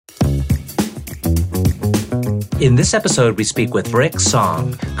In this episode, we speak with Rick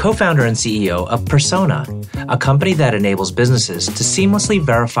Song, co-founder and CEO of Persona, a company that enables businesses to seamlessly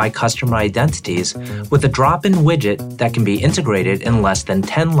verify customer identities with a drop-in widget that can be integrated in less than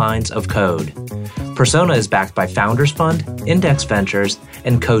 10 lines of code. Persona is backed by Founders Fund, Index Ventures,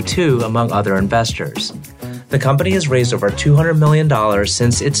 and Co2, among other investors. The company has raised over $200 million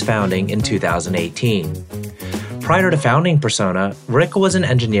since its founding in 2018. Prior to founding Persona, Rick was an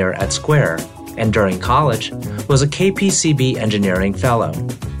engineer at Square, and during college was a KPCB engineering fellow.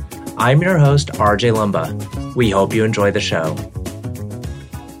 I'm your host, RJ Lumba. We hope you enjoy the show.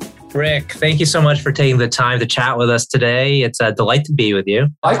 Rick, thank you so much for taking the time to chat with us today. It's a delight to be with you.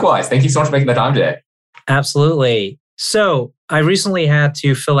 Likewise. Thank you so much for making the time today. Absolutely. So I recently had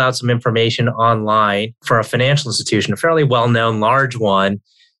to fill out some information online for a financial institution, a fairly well-known large one.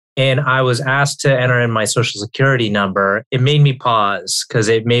 And I was asked to enter in my social security number. It made me pause because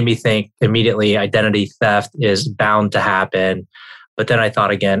it made me think immediately identity theft is bound to happen. But then I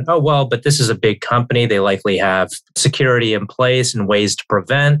thought again, but this is a big company. They likely have security in place and ways to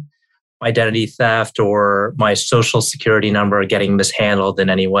prevent identity theft or my social security number getting mishandled in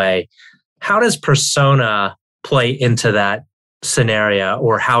any way. How does Persona play into that scenario,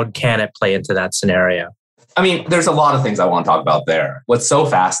 or how can it play into that scenario? I mean, there's a lot of things I want to talk about there. What's so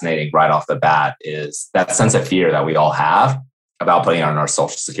fascinating right off the bat is that sense of fear that we all have about putting on our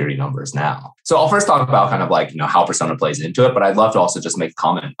social security numbers now. So I'll first talk about kind of like, how Persona plays into it, but I'd love to also just make a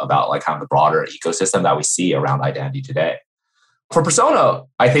comment about like kind of the broader ecosystem that we see around identity today. For Persona,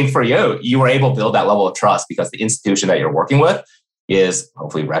 I think for you, you were able to build that level of trust because the institution that you're working with is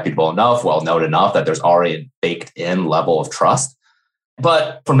hopefully reputable enough, well-known enough that there's already a baked-in level of trust.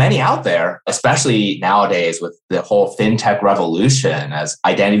 But for many out there, especially nowadays with the whole fintech revolution, as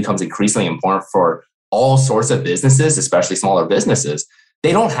identity becomes increasingly important for all sorts of businesses, especially smaller businesses,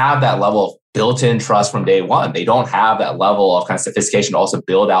 they don't have that level of built-in trust from day one. They don't have that level of kind of sophistication to also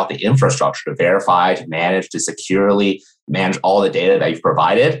build out the infrastructure to verify, to manage, to securely manage all the data that you've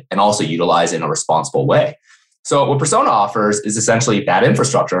provided and also utilize it in a responsible way. So what Persona offers is essentially that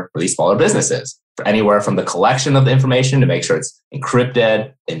infrastructure for these smaller businesses, for anywhere from the collection of the information to make sure it's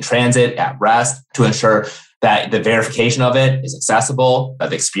encrypted, in transit, at rest, to ensure that the verification of it is accessible,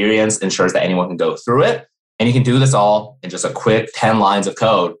 that the experience ensures that anyone can go through it. And you can do this all in just a quick 10 lines of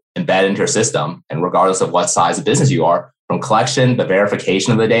code embedded into your system. And regardless of what size of business you are, from collection, the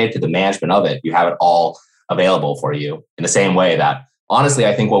verification of the data to the management of it, you have it all available for you in the same way that honestly,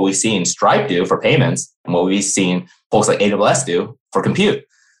 I think what we've seen Stripe do for payments and what we've seen folks like AWS do for compute.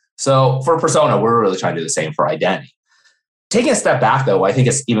 So for Persona, we're really trying to do the same for identity. Taking a step back, though, I think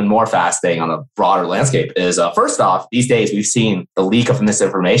it's even more fascinating on a broader landscape is first off, these days we've seen the leak of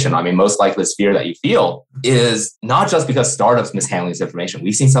misinformation. I mean, most likely this fear that you feel is not just because startups mishandling this information.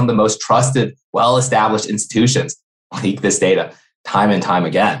 We've seen some of the most trusted, well-established institutions leak this data time and time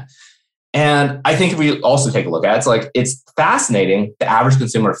again. And I think if we also take a look at it, it's fascinating. The average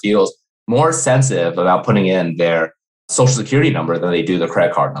consumer feels more sensitive about putting in their social security number than they do their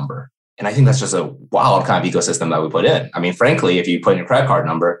credit card number. And I think that's just a wild kind of ecosystem that we put in. I mean, frankly, if you put in your credit card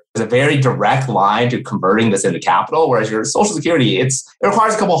number, there's a very direct line to converting this into capital, whereas your social security, it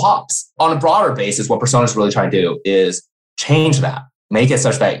requires a couple of hops. On a broader basis, what Persona is really trying to do is change that. Make it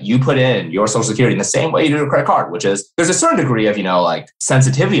such that you put in your social security in the same way you do your credit card, which is there's a certain degree of,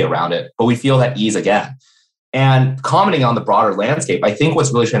 sensitivity around it, but we feel that ease again. And commenting on the broader landscape, I think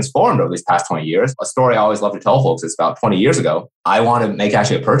what's really transformed over these past 20 years, a story I always love to tell folks is about 20 years ago, I wanted to make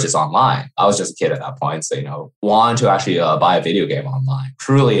actually a purchase online. I was just a kid at that point. So, wanted to actually buy a video game online.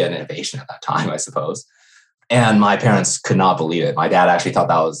 Truly an innovation at that time, I suppose. And my parents could not believe it. My dad actually thought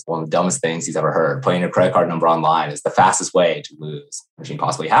that was one of the dumbest things he's ever heard. Putting your credit card number online is the fastest way to lose, which you can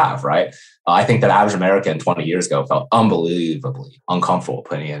possibly have, right? I think that average American 20 years ago felt unbelievably uncomfortable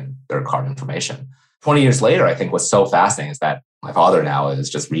putting in their card information. 20 years later, I think what's so fascinating is that my father now is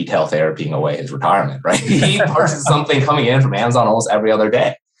just retail therapying away his retirement, right? He purchases something coming in from Amazon almost every other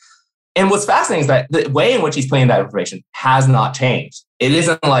day. And what's fascinating is that the way in which he's putting that information has not changed. It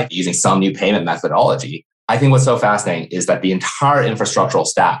isn't like using some new payment methodology. I think what's so fascinating is that the entire infrastructural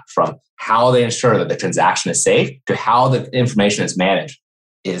stack, from how they ensure that the transaction is safe to how the information is managed,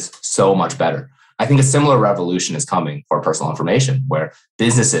 is so much better. I think a similar revolution is coming for personal information, where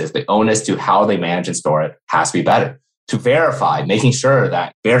businesses, the onus to how they manage and store it has to be better. To verify, making sure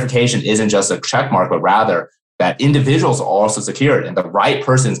that verification isn't just a check mark, but rather that individuals are also secured and the right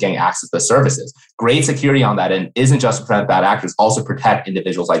person is getting access to the services. Great security on that end isn't just to prevent bad actors, also protect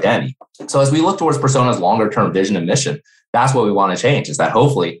individuals' identity. So as we look towards Persona's longer term vision and mission, that's what we want to change, is that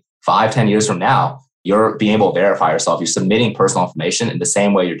hopefully 5-10 years from now, you're being able to verify yourself. You're submitting personal information in the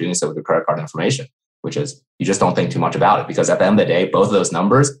same way you're doing so with your credit card information. which is you just don't think too much about it because at the end of the day, both of those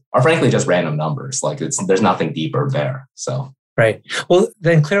numbers are frankly just random numbers. Like there's nothing deeper there. So. Right. Well,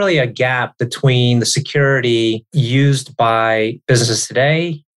 then clearly a gap between the security used by businesses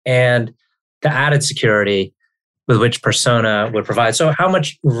today and the added security with which Persona would provide. So how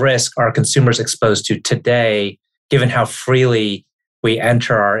much risk are consumers exposed to today, given how freely we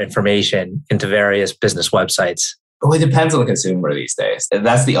enter our information into various business websites? Well, it depends on the consumer these days.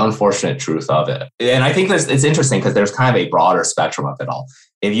 That's the unfortunate truth of it. And I think it's interesting because there's kind of a broader spectrum of it all.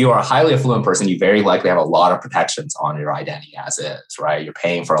 If you are a highly affluent person, you very likely have a lot of protections on your identity as is, right? You're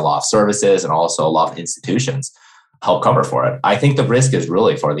paying for a lot of services and also a lot of institutions help cover for it. I think the risk is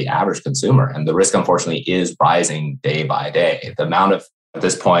really for the average consumer. And the risk, unfortunately, is rising day by day. The amount of, at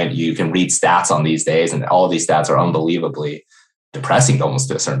this point, you can read stats on these days, and all of these stats are unbelievably depressing almost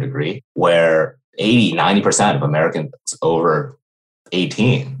to a certain degree, where 80, 90% of Americans over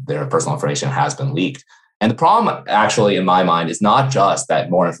 18, their personal information has been leaked. And the problem actually, in my mind, is not just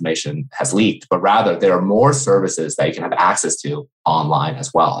that more information has leaked, but rather there are more services that you can have access to online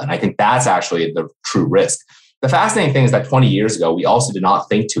as well. And I think that's actually the true risk. The fascinating thing is that 20 years ago, we also did not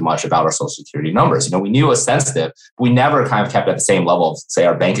think too much about our social security numbers. We knew it was sensitive. But we never kind of kept it at the same level of, say,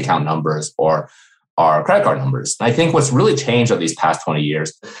 our bank account numbers or our credit card numbers. And I think what's really changed over these past 20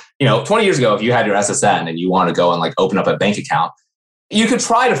 years, 20 years ago, if you had your SSN and you want to go and like open up a bank account, you could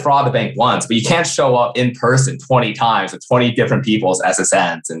try to fraud the bank once, but you can't show up in person 20 times with 20 different people's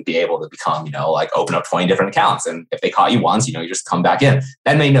SSNs and be able to become, open up 20 different accounts. And if they caught you once, you just come back in.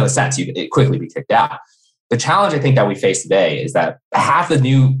 That made no sense. You'd quickly be kicked out. The challenge I think that we face today is that half the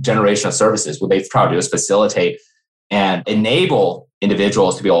new generation of services, what they've tried to do is facilitate and enable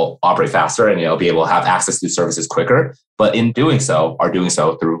individuals to be able to operate faster and be able to have access to services quicker. But in doing so, are doing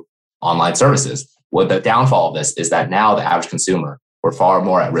so through online services. What the downfall of this is that now the average consumer, we're far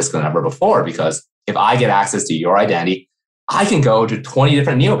more at risk than ever before, because if I get access to your identity, I can go to 20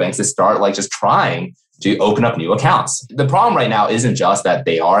 different neobanks and start just trying to open up new accounts. The problem right now isn't just that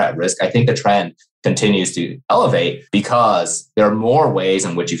they are at risk. I think the trend continues to elevate because there are more ways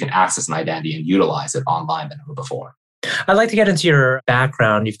in which you can access an identity and utilize it online than ever before. I'd like to get into your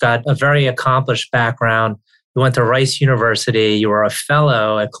background. You've got a very accomplished background. You went to Rice University. You were a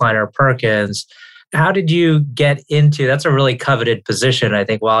fellow at Kleiner Perkins. How did you get into, that's a really coveted position, I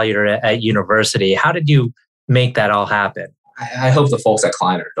think, while you're at university. How did you make that all happen? I hope the folks at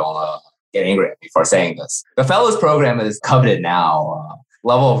Kleiner don't get angry at me for saying this. The fellows program is coveted now.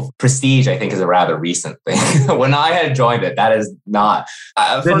 Level of prestige, I think, is a rather recent thing. When I had joined it, that is not.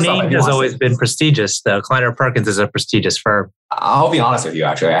 The name has always been prestigious, though. Kleiner Perkins is a prestigious firm. I'll be honest with you,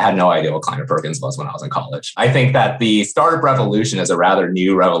 actually. I had no idea what Kleiner Perkins was when I was in college. I think that the startup revolution is a rather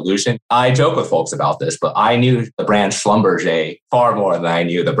new revolution. I joke with folks about this, but I knew the brand Schlumberger far more than I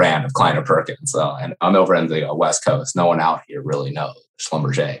knew the brand of Kleiner Perkins. And I'm over in the West Coast. No one out here really knows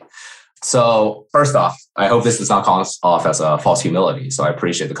Schlumberger. So first off, I hope this does not come off as a false humility. So I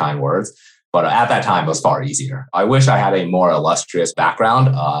appreciate the kind words. But at that time, it was far easier. I wish I had a more illustrious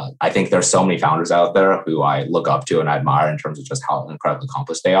background. I think there's so many founders out there who I look up to and admire in terms of just how incredibly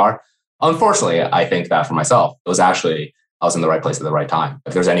accomplished they are. Unfortunately, I think that for myself, I was in the right place at the right time.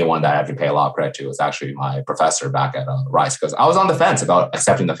 If there's anyone that I have to pay a lot of credit to, it's actually my professor back at Rice, because I was on the fence about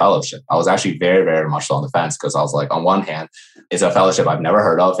accepting the fellowship. I was actually very, very much so on the fence because I was like, on one hand, it's a fellowship I've never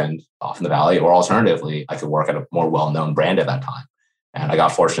heard of and off in the Valley, or alternatively, I could work at a more well-known brand at that time. And I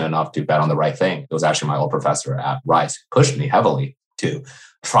got fortunate enough to bet on the right thing. It was actually my old professor at Rice who pushed me heavily to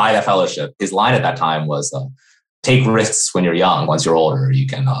try that fellowship. His line at that time was, take risks when you're young. Once you're older, you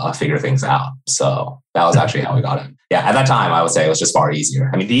can figure things out. So that was actually how we got in. Yeah, at that time, I would say it was just far easier.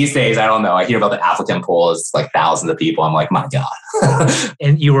 I mean, these days, I don't know. I hear about the applicant pool. It's like thousands of people. I'm like, my God.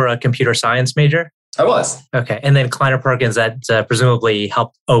 And you were a computer science major? I was. Okay. And then Kleiner Perkins, that presumably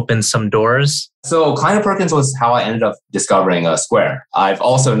helped open some doors? So Kleiner Perkins was how I ended up discovering Square. I've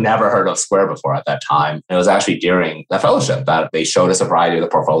also never heard of Square before at that time. It was actually during that fellowship that they showed us a variety of the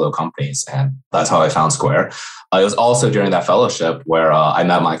portfolio companies. And that's how I found Square. It was also during that fellowship where I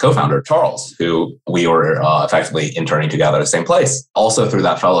met my co-founder, Charles, who we were effectively interning together at the same place. Also through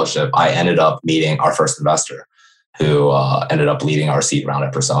that fellowship, I ended up meeting our first investor who ended up leading our seed round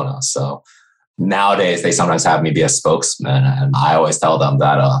at Persona. So nowadays, they sometimes have me be a spokesman. And I always tell them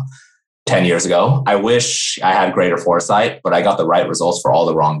that 10 years ago, I wish I had greater foresight, but I got the right results for all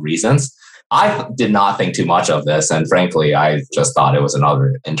the wrong reasons. I did not think too much of this. And frankly, I just thought it was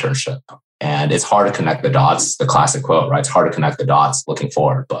another internship. And it's hard to connect the dots, the classic quote, right? It's hard to connect the dots looking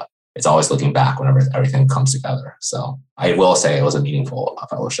forward, but it's always looking back whenever everything comes together. So I will say it was a meaningful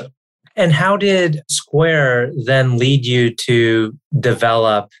fellowship. And how did Square then lead you to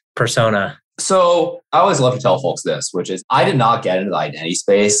develop Persona? So I always love to tell folks this, which is I did not get into the identity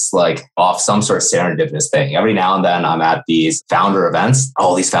space like off some sort of serendipitous thing. Every now and then I'm at these founder events.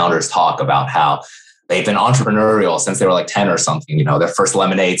 All these founders talk about how they've been entrepreneurial since they were like 10 or something, their first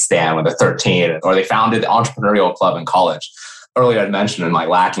lemonade stand when they're 13, or they founded the entrepreneurial club in college. Earlier, I'd mentioned my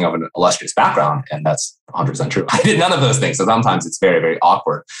lacking of an illustrious background, and that's 100% true. I did none of those things. So sometimes it's very, very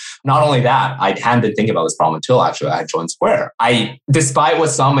awkward. Not only that, I hadn't been thinking about this problem until actually I joined Square. Despite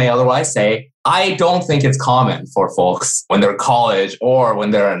what some may otherwise say, I don't think it's common for folks when they're in college or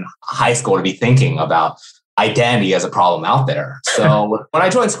when they're in high school to be thinking about identity as a problem out there. So when I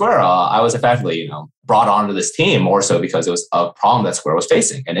joined Square, I was effectively, brought onto this team more so because it was a problem that Square was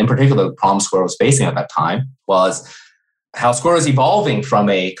facing. And in particular, the problem Square was facing at that time was how Square was evolving from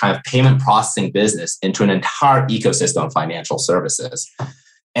a kind of payment processing business into an entire ecosystem of financial services.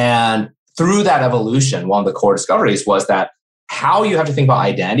 And through that evolution, one of the core discoveries was that how you have to think about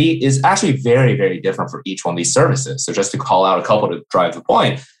identity is actually very, very different for each one of these services. So just to call out a couple to drive the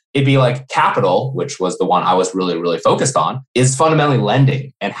point, it'd be like capital, which was the one I was really, really focused on, is fundamentally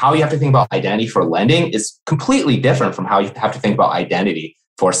lending. And how you have to think about identity for lending is completely different from how you have to think about identity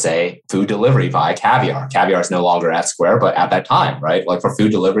for, say, food delivery via Caviar. Caviar is no longer at Square, but at that time, right? Like for food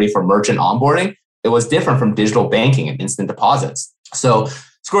delivery, for merchant onboarding, it was different from digital banking and instant deposits. So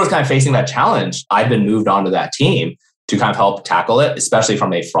Square was kind of facing that challenge. I'd been moved onto that team to kind of help tackle it, especially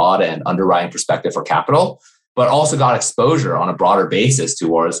from a fraud and underwriting perspective for capital, but also got exposure on a broader basis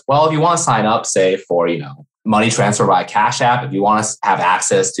towards, well, if you want to sign up, say, for, money transfer via Cash App, if you want to have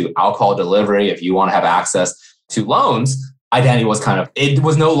access to alcohol delivery, if you want to have access to loans, identity was it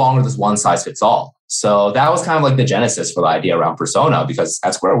was no longer this one size fits all. So that was kind of like the genesis for the idea around Persona, because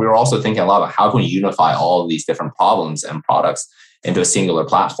at Square, we were also thinking a lot about how can we unify all of these different problems and products into a singular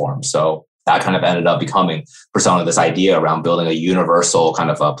platform. So that kind of ended up becoming Persona, this idea around building a universal kind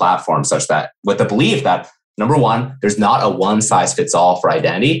of a platform such that with the belief that, number one, there's not a one size fits all for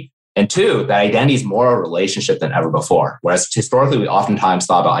identity. And two, that identity is more a relationship than ever before. Whereas historically, we oftentimes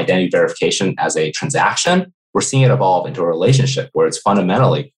thought about identity verification as a transaction. We're seeing it evolve into a relationship where it's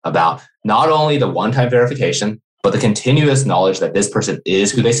fundamentally about not only the one-time verification, but the continuous knowledge that this person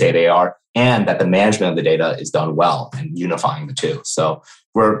is who they say they are, and that the management of the data is done well and unifying the two. So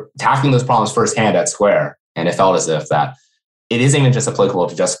we're tackling those problems firsthand at Square. And it felt as if that it isn't even just applicable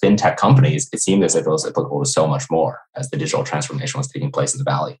to just fintech companies. It seemed as if it was applicable to so much more as the digital transformation was taking place in the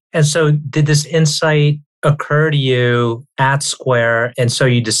Valley. And so did this insight occur to you at Square, and so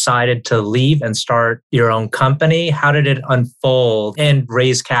you decided to leave and start your own company? How did it unfold and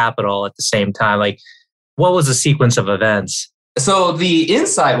raise capital at the same time? Like, what was the sequence of events? So the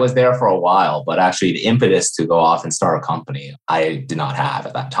insight was there for a while, but actually the impetus to go off and start a company, I did not have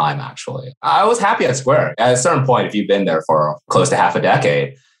at that time, actually. I was happy at Square. At a certain point, if you've been there for close to half a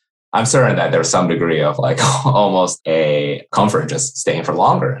decade, I'm certain that there's some degree of like almost a comfort just staying for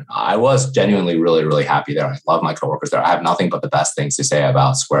longer. I was genuinely really, really happy there. I love my coworkers there. I have nothing but the best things to say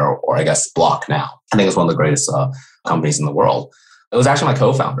about Square, or I guess Block now. I think it's one of the greatest companies in the world. It was actually my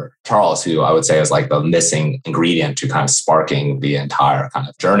co-founder, Charles, who I would say is like the missing ingredient to kind of sparking the entire kind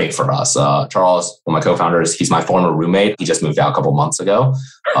of journey for us. Charles, one of my co-founders, he's my former roommate. He just moved out a couple months ago,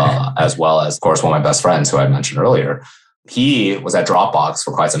 as well as, of course, one of my best friends who I mentioned earlier. He was at Dropbox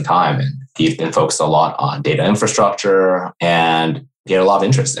for quite some time, and he's been focused a lot on data infrastructure, and he had a lot of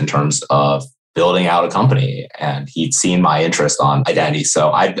interest in terms of building out a company, and he'd seen my interest on identity.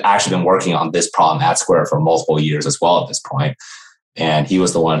 So I'd actually been working on this problem at Square for multiple years as well at this point. And he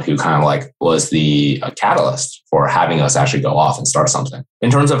was the one who kind of like was the catalyst for having us actually go off and start something.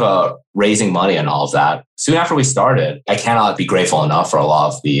 In terms of raising money and all of that, soon after we started, I cannot be grateful enough for a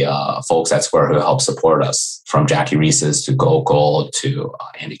lot of the folks at Square who helped support us, from Jackie Reeses to Gokul to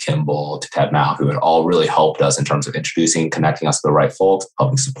Andy Kimball to Ted Mao, who had all really helped us in terms of introducing, connecting us to the right folks,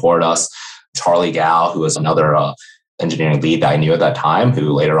 helping support us. Charlie Gao, who was another engineering lead that I knew at that time,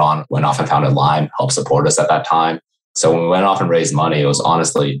 who later on went off and founded Lime, helped support us at that time. So when we went off and raised money, it was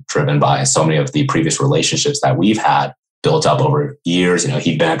honestly driven by so many of the previous relationships that we've had built up over years.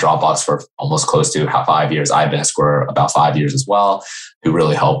 He'd been at Dropbox for almost close to 5 years. I've been at Square about 5 years as well, who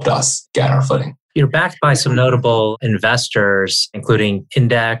really helped us get our footing. You're backed by some notable investors, including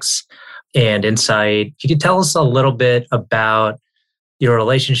Index and Insight. You could tell us a little bit about your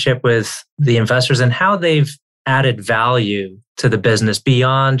relationship with the investors and how they've added value to the business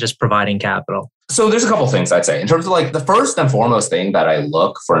beyond just providing capital. So there's a couple of things I'd say. In terms of like the first and foremost thing that I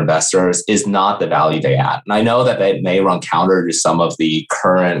look for investors is not the value they add. And I know that they may run counter to some of the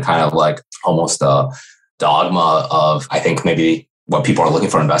current kind of like almost a dogma of, I think maybe what people are looking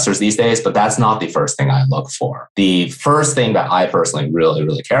for investors these days, but that's not the first thing I look for. The first thing that I personally really,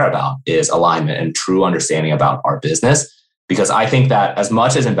 really care about is alignment and true understanding about our business. Because I think that as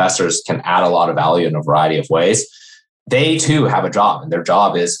much as investors can add a lot of value in a variety of ways, they too have a job, and their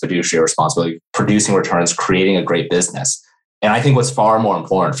job is fiduciary responsibility, producing returns, creating a great business. And I think what's far more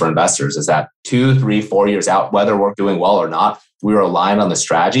important for investors is that 2, 3, 4 years out, whether we're doing well or not, we were aligned on the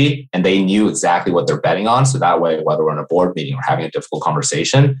strategy and they knew exactly what they're betting on. So that way, whether we're in a board meeting or having a difficult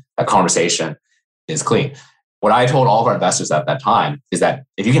conversation, that conversation is clean. What I told all of our investors at that time is that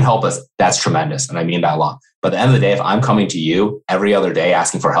if you can help us, that's tremendous. And I mean that a lot. But at the end of the day, if I'm coming to you every other day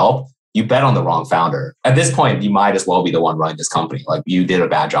asking for help, you bet on the wrong founder. At this point, you might as well be the one running this company. Like, you did a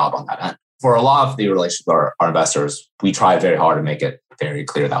bad job on that end. For a lot of the relationship with our investors, we tried very hard to make it very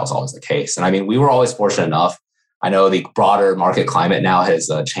clear that was always the case. And I mean, we were always fortunate enough. I know the broader market climate now has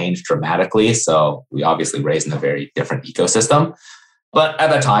changed dramatically. So we obviously raised in a very different ecosystem. But at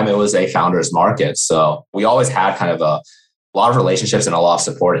that time, it was a founder's market. So we always had kind of a lot of relationships and a lot of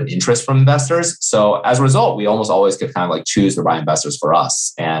support and interest from investors. So as a result, we almost always could kind of like choose the right investors for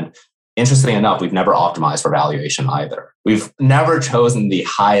us. And interestingly enough, we've never optimized for valuation either. We've never chosen the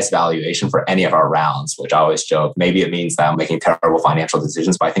highest valuation for any of our rounds, which I always joke. Maybe it means that I'm making terrible financial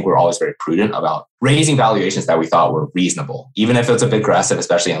decisions, but I think we're always very prudent about raising valuations that we thought were reasonable, even if it's a bit aggressive,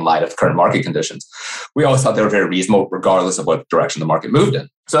 especially in light of current market conditions. We always thought they were very reasonable, regardless of what direction the market moved in.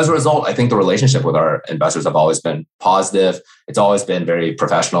 So as a result, I think the relationship with our investors have always been positive. It's always been very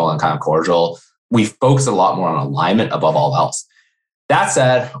professional and kind of cordial. We focus a lot more on alignment above all else. That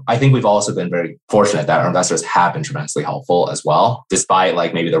said, I think we've also been very fortunate that our investors have been tremendously helpful as well. Despite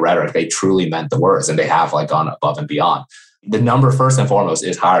like maybe the rhetoric, they truly meant the words and they have like gone above and beyond. The number first and foremost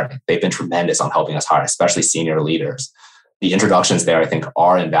is hiring. They've been tremendous on helping us hire, especially senior leaders. The introductions there, I think,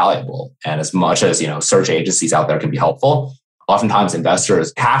 are invaluable. And as much as, search agencies out there can be helpful, oftentimes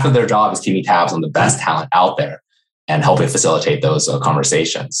investors, half of their job is keeping tabs on the best talent out there and helping facilitate those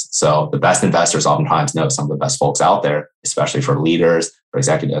conversations. So the best investors oftentimes know some of the best folks out there, especially for leaders, for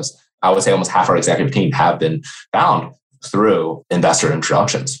executives. I would say almost half our executive team have been found through investor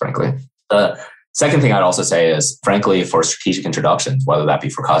introductions, frankly. The second thing I'd also say is, frankly, for strategic introductions, whether that be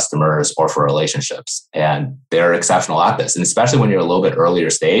for customers or for relationships. And they're exceptional at this. And especially when you're a little bit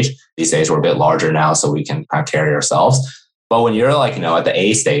earlier stage, these days we're a bit larger now, so we can kind of carry ourselves. But when you're like, at the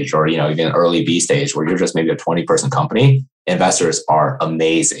A stage or, even early B stage where you're just maybe a 20-person company, investors are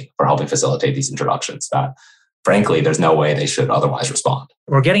amazing for helping facilitate these introductions that, frankly, there's no way they should otherwise respond.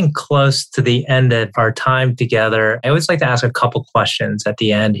 We're getting close to the end of our time together. I always like to ask a couple questions at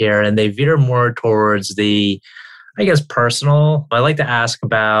the end here, and they veer more towards the, personal. I like to ask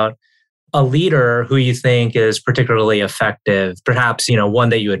about a leader who you think is particularly effective, perhaps, one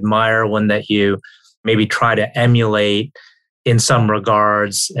that you admire, one that you maybe try to emulate in some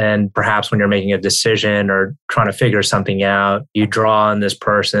regards. And perhaps when you're making a decision or trying to figure something out, you draw on this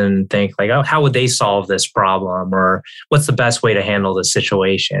person and think like, oh, how would they solve this problem? Or what's the best way to handle this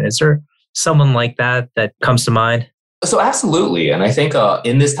situation? Is there someone like that comes to mind? So absolutely. And I think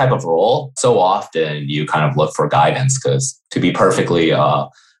in this type of role, so often you kind of look for guidance because to be perfectly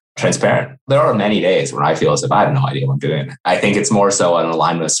transparent, there are many days when I feel as if I have no idea what I'm doing. I think it's more so an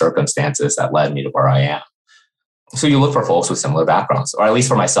alignment of circumstances that led me to where I am. So you look for folks with similar backgrounds, or at least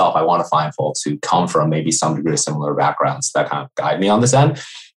for myself, I want to find folks who come from maybe some degree of similar backgrounds that kind of guide me on this end.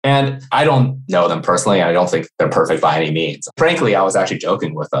 And I don't know them personally, and I don't think they're perfect by any means. Frankly, I was actually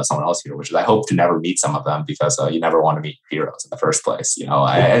joking with someone else here, which is I hope to never meet some of them because you never want to meet heroes in the first place.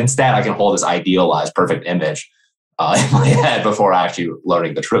 Instead, I can hold this idealized, perfect image in my head before actually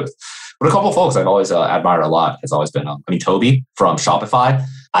learning the truth. But a couple of folks I've always admired a lot has always been, Toby from Shopify.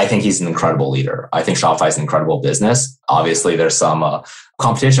 I think he's an incredible leader. I think Shopify is an incredible business. Obviously, there's some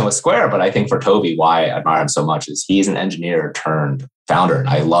competition with Square, but I think for Toby, why I admire him so much is he's an engineer turned founder. And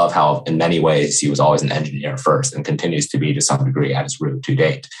I love how in many ways he was always an engineer first and continues to be to some degree at his root to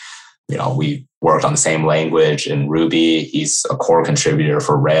date. We worked on the same language in Ruby. He's a core contributor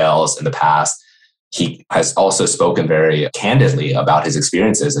for Rails in the past. He has also spoken very candidly about his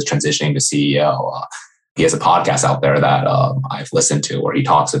experiences as transitioning to CEO. He has a podcast out there that I've listened to where he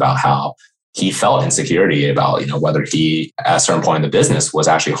talks about how he felt insecurity about, whether he at a certain point in the business was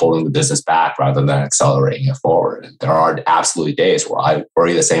actually holding the business back rather than accelerating it forward. And there are absolutely days where I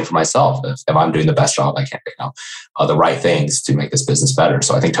worry the same for myself. If I'm doing the best job I can, the right things to make this business better.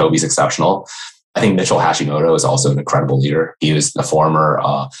 So I think Toby's exceptional. I think Mitchell Hashimoto is also an incredible leader. He was the former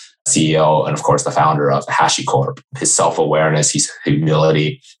CEO and, of course, the founder of HashiCorp. His self-awareness, his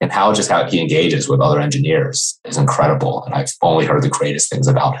humility, and how he engages with other engineers is incredible. And I've only heard the greatest things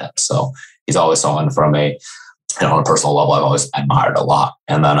about him. So he's always someone from a And on a personal level, I've always admired a lot.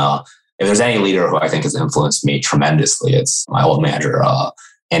 And then if there's any leader who I think has influenced me tremendously, it's my old manager,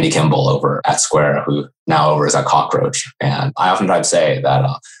 Andy Kimball over at Square, who now over is at Cockroach. And I oftentimes say that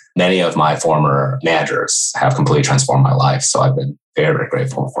many of my former managers have completely transformed my life. So I've been very, very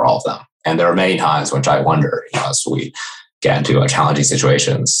grateful for all of them. And there are many times which I wonder, as we get into challenging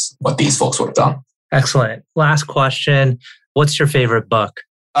situations, what these folks would have done. Excellent. Last question. What's your favorite book?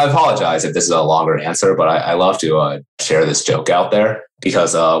 I apologize if this is a longer answer, but I love to share this joke out there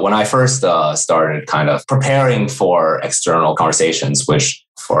because when I first started kind of preparing for external conversations, which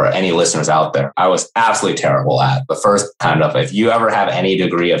for any listeners out there, I was absolutely terrible at. But first, kind of, if you ever have any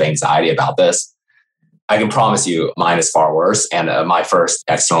degree of anxiety about this, I can promise you mine is far worse. And my first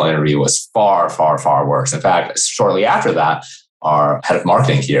external interview was far, far, far worse. In fact, shortly after that, our head of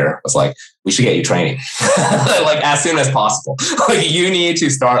marketing here was like, we should get you training like as soon as possible. Like you need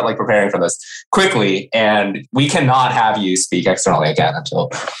to start like preparing for this quickly. And we cannot have you speak externally again until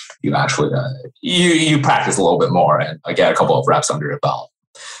you actually, you practice a little bit more and get a couple of reps under your belt.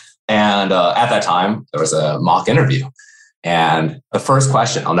 And at that time, there was a mock interview. And the first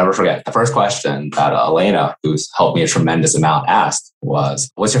question, I'll never forget, the first question that Elena, who's helped me a tremendous amount, asked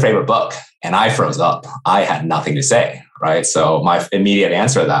was, what's your favorite book? And I froze up. I had nothing to say, right? So my immediate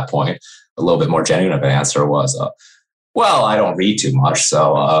answer at that point, a little bit more genuine of an answer was, well, I don't read too much,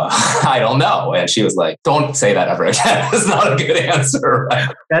 so I don't know. And she was like, don't say that ever again. It's not a good answer. Right?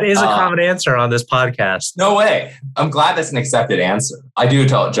 That is a common answer on this podcast. No way. I'm glad that's an accepted answer. I do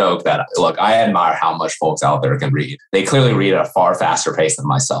tell a joke that, look, I admire how much folks out there can read. They clearly read at a far faster pace than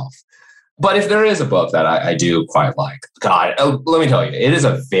myself. But if there is a book that I do quite like, God, let me tell you, it is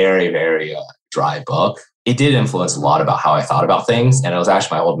a very, very dry book. It did influence a lot about how I thought about things. And it was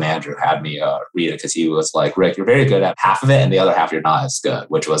actually my old manager who had me read it because he was like, Rick, you're very good at half of it and the other half you're not as good,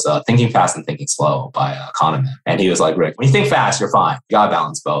 which was Thinking Fast and Thinking Slow by Kahneman. And he was like, Rick, when you think fast, you're fine. You got to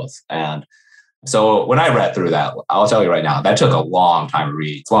balance both. And so when I read through that, I'll tell you right now, that took a long time to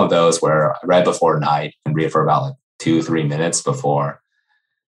read. It's one of those where I read before night and read for about like 2-3 minutes before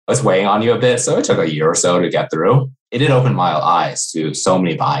it's weighing on you a bit. So it took a year or so to get through. It did open my eyes to so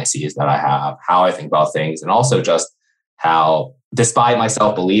many biases that I have, how I think about things, and also just how, despite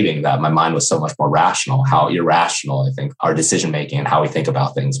myself believing that my mind was so much more rational, how irrational I think our decision-making and how we think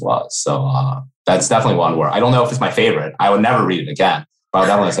about things was. So that's definitely one where I don't know if it's my favorite. I would never read it again, but I would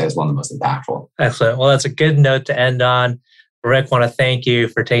definitely say it's one of the most impactful. Excellent. Well, that's a good note to end on. Rick, I want to thank you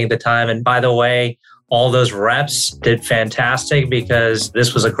for taking the time. And by the way, all those reps did fantastic because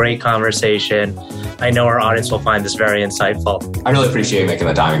this was a great conversation. I know our audience will find this very insightful. I really appreciate making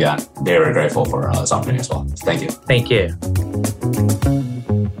the time again. Very, very grateful for this opportunity as well. Thank you. Thank you.